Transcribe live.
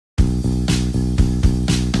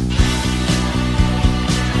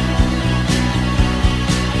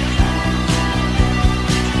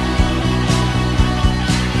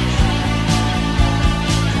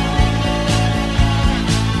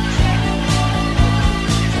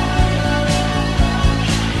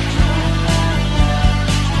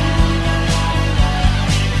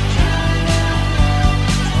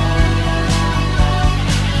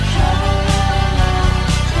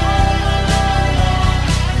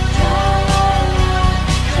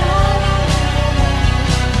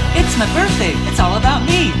my birthday. It's all about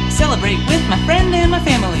me. Celebrate with my friend and my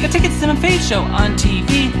family. Got tickets to my fave show on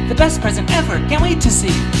TV. The best present ever. Can't wait to see.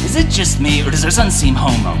 Is it just me, or does our son seem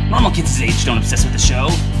homo? Normal kids his age don't obsess with the show.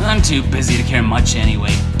 I'm too busy to care much anyway.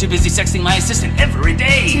 Too busy sexting my assistant every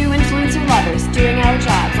day. Two influencer lovers doing our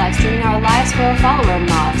jobs, live streaming our lives for our follower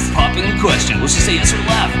mobs. Popping a question, will she say yes or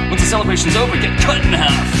laugh? Once the celebration's over, get cut in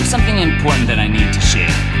half. There's something important that I need to share.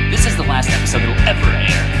 This is the last episode that'll ever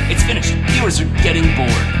air. It's finished. Viewers are getting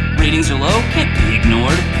bored. Ratings are low, can't be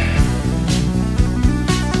ignored.